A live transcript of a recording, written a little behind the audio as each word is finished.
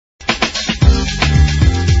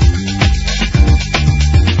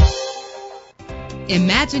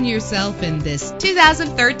Imagine yourself in this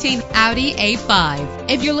 2013 Audi A5.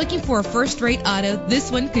 If you're looking for a first-rate auto, this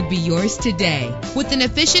one could be yours today. With an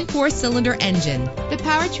efficient 4-cylinder engine, the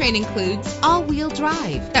powertrain includes all-wheel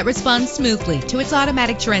drive that responds smoothly to its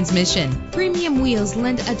automatic transmission. Premium wheels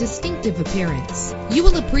lend a distinctive appearance. You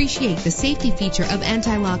will appreciate the safety feature of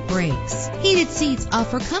anti-lock brakes. Heated seats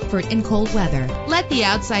offer comfort in cold weather. Let the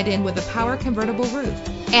outside in with a power convertible roof.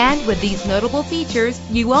 And with these notable features,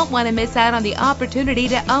 you won't want to miss out on the opportunity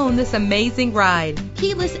to own this amazing ride.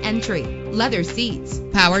 Keyless entry, leather seats,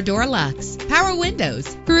 power door locks, power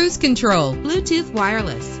windows, cruise control, Bluetooth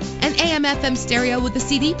wireless, an AM/FM stereo with a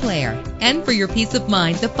CD player. And for your peace of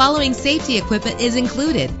mind, the following safety equipment is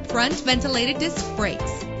included: front ventilated disc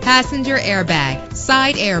brakes, passenger airbag,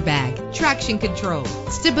 side airbag, traction control,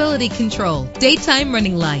 stability control, daytime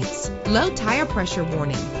running lights, low tire pressure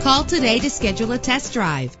warning. Call today to schedule a test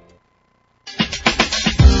drive.